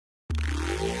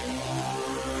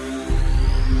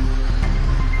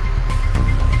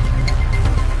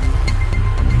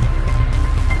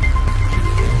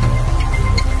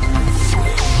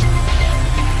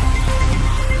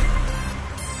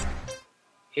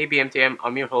Hey BMTM,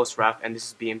 I'm your host Raf and this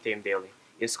is BMTM Daily.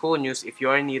 In school news, if you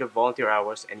are in need of volunteer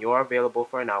hours and you are available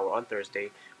for an hour on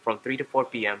Thursday from 3 to 4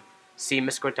 p.m., see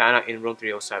Ms. Cortana in room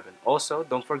 307. Also,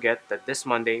 don't forget that this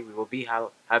Monday we will be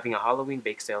having a Halloween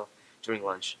bake sale during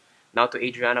lunch. Now to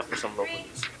Adriana for some local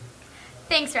news.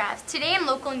 Thanks, Raf. Today in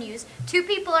local news, 2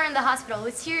 people are in the hospital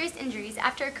with serious injuries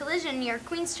after a collision near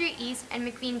Queen Street East and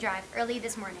McBean Drive early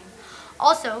this morning.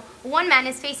 Also, 1 man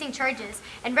is facing charges,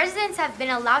 and residents have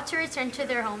been allowed to return to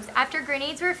their homes after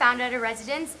grenades were found at a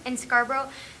residence in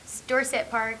Scarborough's Dorset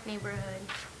Park neighborhood.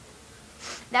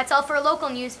 That's all for local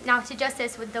news. Now to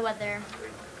Justice with the weather.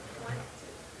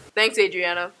 Thanks,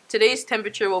 Adriana. Today's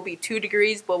temperature will be 2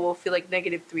 degrees, but will feel like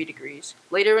 -3 degrees.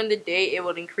 Later in the day, it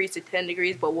will increase to 10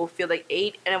 degrees, but will feel like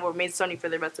 8, and it will remain sunny for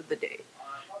the rest of the day.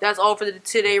 That's all for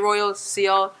today, Royals. See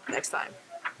y'all next time.